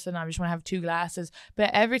old person, I just want to have 2 glasses. But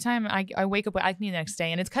every time I wake up with acne the next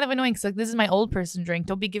day, and it's kind of annoying because like, this is my old person drink,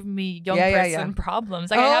 don't be giving me young person problems.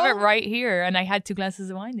 Like I have it right here, and I had 2 glasses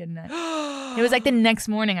of wine, didn't I? It was like the next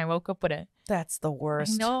morning I woke up with it. That's the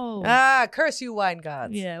worst. No. Curse you wine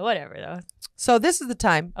gods. Yeah, whatever though. So this is the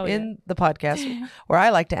time in the podcast where I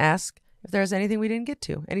like to ask if there's anything we didn't get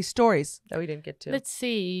to, any stories that we didn't get to. Let's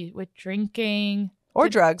see, with drinking or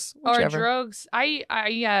drugs, whichever. Or drugs.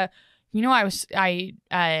 I you know, I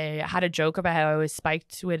had a joke about how I was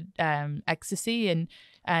spiked with ecstasy, and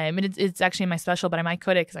it's actually in my special, but I might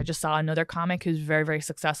cut it because I just saw another comic who's very, very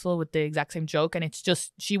successful with the exact same joke, and it's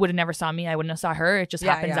just, she would have never saw me, I wouldn't have saw her. It just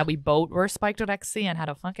happens that we both were spiked with ecstasy and had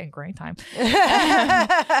a fucking great time.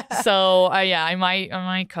 So I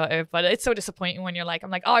might cut it, but it's so disappointing when you're like,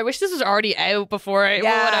 I'm like, oh, I wish this was already out before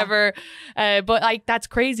whatever. But like, that's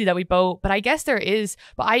crazy that we both. But I guess there is,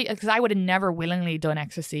 because I would have never willingly done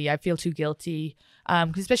ecstasy. I feel too guilty.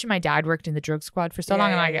 Because especially my dad worked in the drug squad for so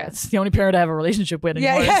long, and I guess it's the only parent I have a relationship with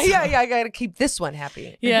anymore. I gotta keep this one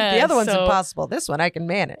happy. Yeah, the other one's impossible. This one I can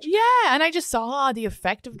manage. Yeah, and I just saw the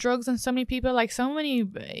effect of drugs on so many people. Like so many,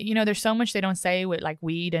 you know, there's so much they don't say with like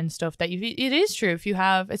weed and stuff that it is true. If you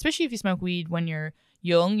have, especially if you smoke weed when you're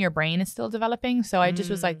young, your brain is still developing. So I just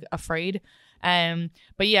was like afraid.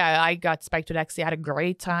 But yeah, I got spiked with ecstasy. I had a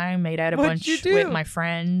great time, made out a bunch with my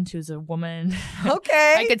friend who's a woman.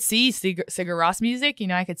 Okay. I could see Sigur Rós music, you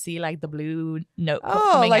know, I could see like the blue note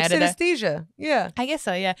coming like out synesthesia. Of yeah. I guess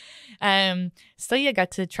so, yeah. So yeah,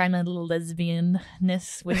 got to try my little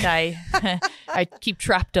lesbianness, which I keep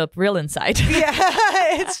trapped up real inside. Yeah,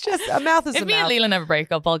 it's just a mouth is if a me mouth. and Leland never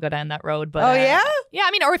break up, I'll go down that road. But yeah? Yeah,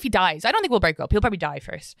 I mean, or if he dies. I don't think we'll break up. He'll probably die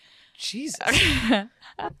first. Jesus.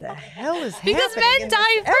 What the hell is because happening men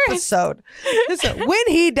die first. Episode. Listen, when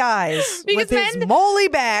he dies with his moly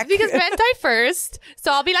back. Because men die first.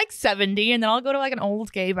 So I'll be like 70 and then I'll go to like an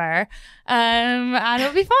old gay bar. And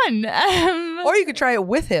it'll be fun. Or you could try it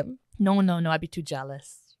with him. No, I'd be too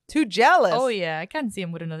jealous. Too jealous? Oh yeah, I can't see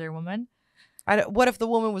him with another woman. What if the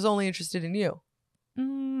woman was only interested in you?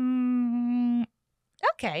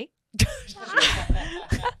 Okay.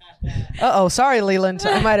 Uh-oh, sorry, Leland.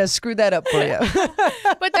 I might have screwed that up for you.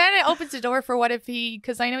 But then it opens the door for what if he,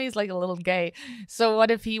 because I know he's like a little gay, so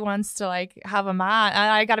what if he wants to like have a man?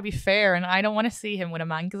 And I gotta be fair, and I don't want to see him with a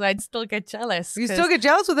man because I'd still get jealous. You still get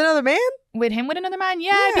jealous with another man? With him with another man?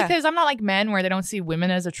 Yeah, because I'm not like men where they don't see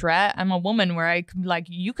women as a threat. I'm a woman where I could like,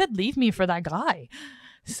 you could leave me for that guy.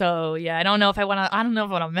 So yeah, I don't know if I want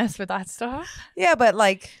to mess with that stuff. Yeah, but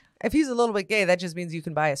like if he's a little bit gay, that just means you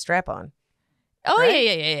can buy a strap-on. Oh, right?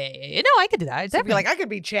 yeah. No, I could do that. So be like, I could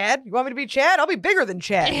be Chad. You want me to be Chad? I'll be bigger than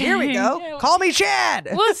Chad. Here we go. Yeah, Call me Chad.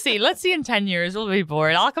 We'll see. Let's see in 10 years. We'll be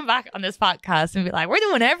bored. I'll come back on this podcast and be like, we're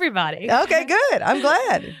doing everybody. Okay, good. I'm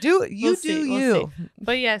glad. Do you.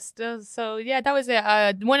 But yes, so yeah, that was it.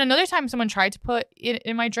 Another time someone tried to put it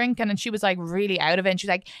in my drink and then she was like really out of it. And she's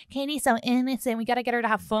like, Katie's so innocent. We got to get her to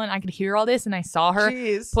have fun. I could hear all this and I saw her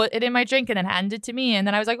put it in my drink and then hand it to me. And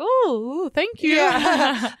then I was like, oh, thank you.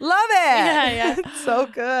 Yeah. Love it. Yeah. So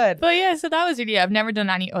good. But yeah, so that was really, I've never done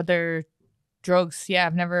any other drugs. Yeah,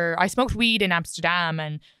 I smoked weed in Amsterdam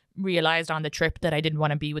and realized on the trip that I didn't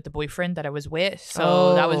want to be with the boyfriend that I was with.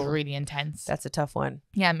 So that was really intense. That's a tough one.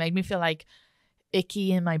 Yeah, it made me feel like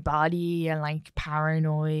icky in my body and like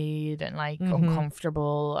paranoid and like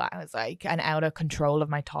uncomfortable. I was like, and out of control of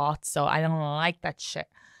my thoughts. So I don't like that shit.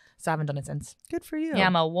 So I haven't done it since. Good for you. Yeah,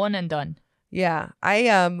 I'm a one and done. Yeah,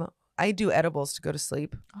 I do edibles to go to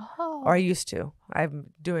sleep. Oh. Or I used to. I'm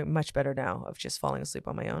doing much better now of just falling asleep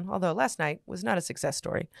on my own. Although last night was not a success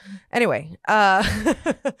story. Anyway, but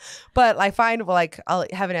I find like I'll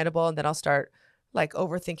have an edible and then I'll start like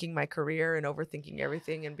overthinking my career and overthinking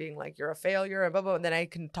everything and being like, you're a failure and blah, blah. And then I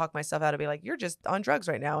can talk myself out and be like, you're just on drugs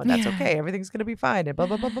right now and that's okay. Everything's going to be fine and blah,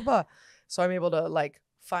 blah, blah, blah, blah. So I'm able to like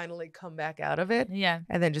finally come back out of it. Yeah.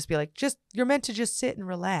 And then just be like, you're meant to just sit and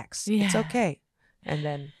relax. Yeah. It's okay. And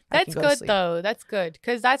then that's good though. That's good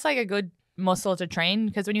because that's like a good muscle to train.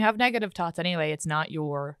 Because when you have negative thoughts anyway, it's not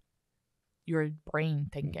your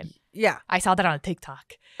brain thinking. Yeah, I saw that on a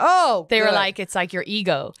TikTok. Oh, they were like, it's like your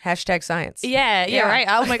ego. #science. Yeah, right.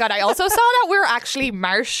 Oh my god, I also saw that we're actually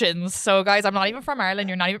Martians. So guys, I'm not even from Ireland.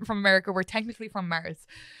 You're not even from America. We're technically from Mars.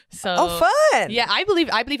 So fun. Yeah, I believe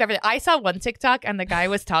everything. I saw one TikTok and the guy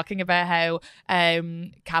was talking about how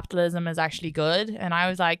capitalism is actually good, and I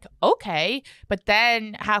was like, okay. But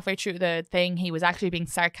then halfway through the thing, he was actually being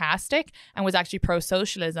sarcastic and was actually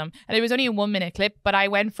pro-socialism. And it was only a 1 minute clip, but I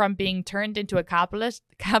went from being turned into a capitalist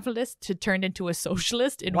to turned into a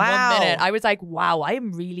socialist in 1 minute. I was like, wow, I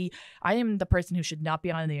am the person who should not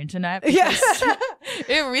be on the internet. Yeah.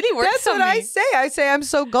 It really works. That's what I say. I say I'm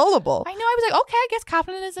so gullible. I know. I was like, okay, I guess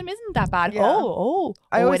capitalism isn't that bad. Yeah.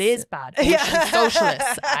 It is bad. Yeah.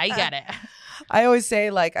 Socialists. I get it. I always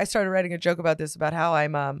say, like, I started writing a joke about this, about how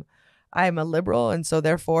I'm a liberal, and so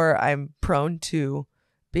therefore I'm prone to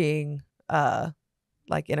being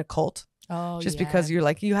like in a cult. Oh, just because you're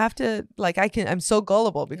like, you have to, like, I'm so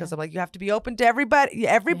gullible because I'm like, you have to be open to everybody.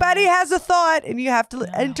 Everybody has a thought and you have to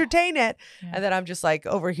entertain it. Yeah. And then I'm just like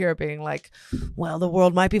over here being like, well, the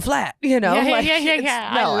world might be flat, you know?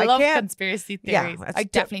 Yeah. No, I love conspiracy theories. Yeah, I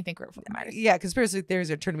definitely think we're from Mars. Yeah, conspiracy theories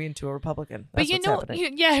are turning me into a Republican. That's but you know,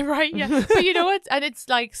 right. But you know what? And it's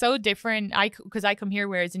like so different. Because I come here,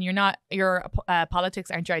 whereas in your politics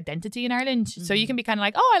aren't your identity in Ireland. Mm-hmm. So you can be kind of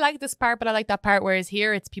like, oh, I like this part, but I like that part. Whereas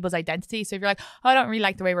here, it's people's identity. So if you're like, oh, I don't really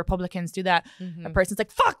like the way Republicans do that, a person's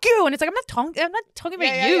like, fuck you, and it's like, I'm not talking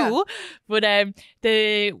about you. But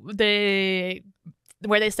the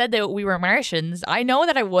where they said that we were Martians, I know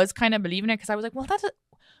that I was kind of believing it because I was like, well,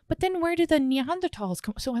 but then where did the Neanderthals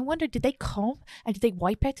come? So I wondered, did they come and did they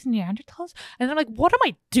wipe out the Neanderthals? And I'm like, what am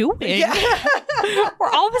I doing? Yeah.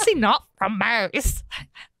 We're obviously not from Mars.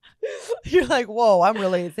 You're like, whoa,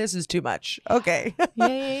 this is too much. Okay.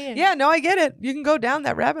 Yeah. Yeah, no, I get it. You can go down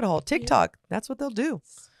that rabbit hole. TikTok, that's what they'll do.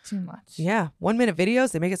 It's too much. Yeah. 1 minute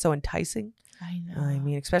videos, they make it so enticing. I know. I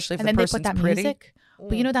mean, especially if and the person's then they put that pretty. Music.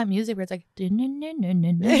 But you know that music where it's like,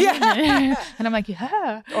 yeah. And I'm like,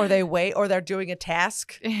 yeah. Or they wait, or they're doing a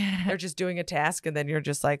task. They're just doing a task, and then you're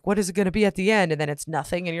just like, what is it going to be at the end? And then it's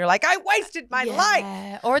nothing, and you're like, I wasted my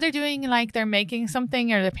life. Or they're doing like, they're making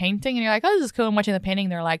something or they're painting, and you're like, oh, this is cool. I'm watching the painting.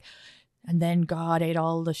 They're like, and then God ate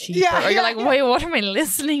all the sheep. Yeah, or you're like, wait, what am I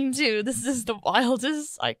listening to? This is the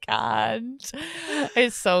wildest. I can't.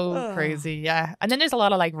 It's so crazy. Yeah. And then there's a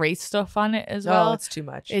lot of like race stuff on it as well. Oh, it's too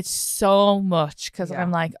much. It's so much because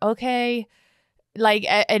I'm like, okay. Like,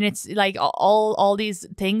 and it's like all these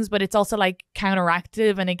things, but it's also like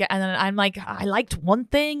counteractive. And then I'm like, I liked one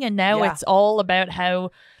thing and now it's all about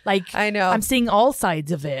how, like, I know, I'm seeing all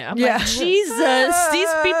sides of it. I'm like, Jesus, these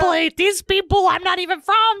people hate these people. I'm not even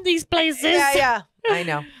from these places. Yeah. I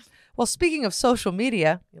know. Well, speaking of social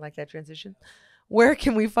media, you like that transition? Where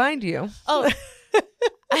can we find you? Oh,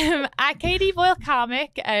 at Katie Boyle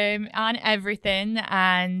Comic on everything.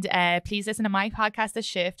 And please listen to my podcast, The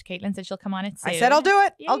Shift. Caitlin said she'll come on it soon. I said I'll do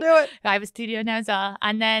it. Yeah. I'll do it. I have a studio now as well.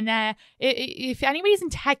 And then if anybody's in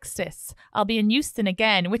Texas, I'll be in Houston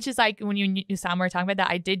again, which is like when you Sam were talking about that.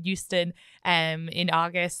 I did Houston in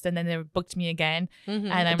August, and then they booked me again.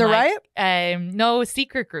 Mm-hmm. And I'm the like, Riot? No,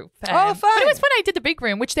 Secret Group. Oh, fun. But it was when I did the big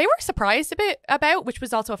room, which they were surprised a bit about, which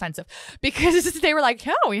was also offensive because they were like,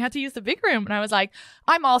 "Oh, we had to use the big room," and I was like,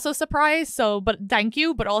 "I'm also surprised, so but thank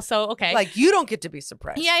you, but also okay." Like you don't get to be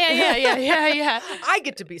surprised. Yeah. I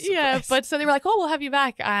get to be surprised. Yeah, but so they were like, "Oh, we'll have you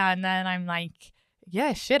back," and then I'm like,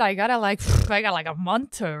 "Yeah, shit, I got like a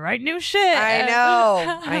month to write new shit." I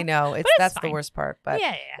know. That's fine. the worst part, but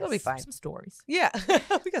yeah, it'll be fine. Some stories. Yeah,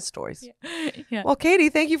 we got stories. Yeah. Well, Katie,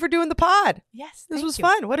 thank you for doing the pod. Yes, This thank was you.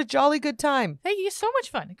 fun. What a jolly good time. Thank you. So much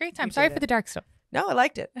fun. A great time. You Sorry did for it. the dark stuff. No, I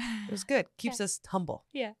liked it. It was good. Keeps us humble.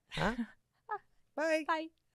 Yeah. Huh? Bye. Bye.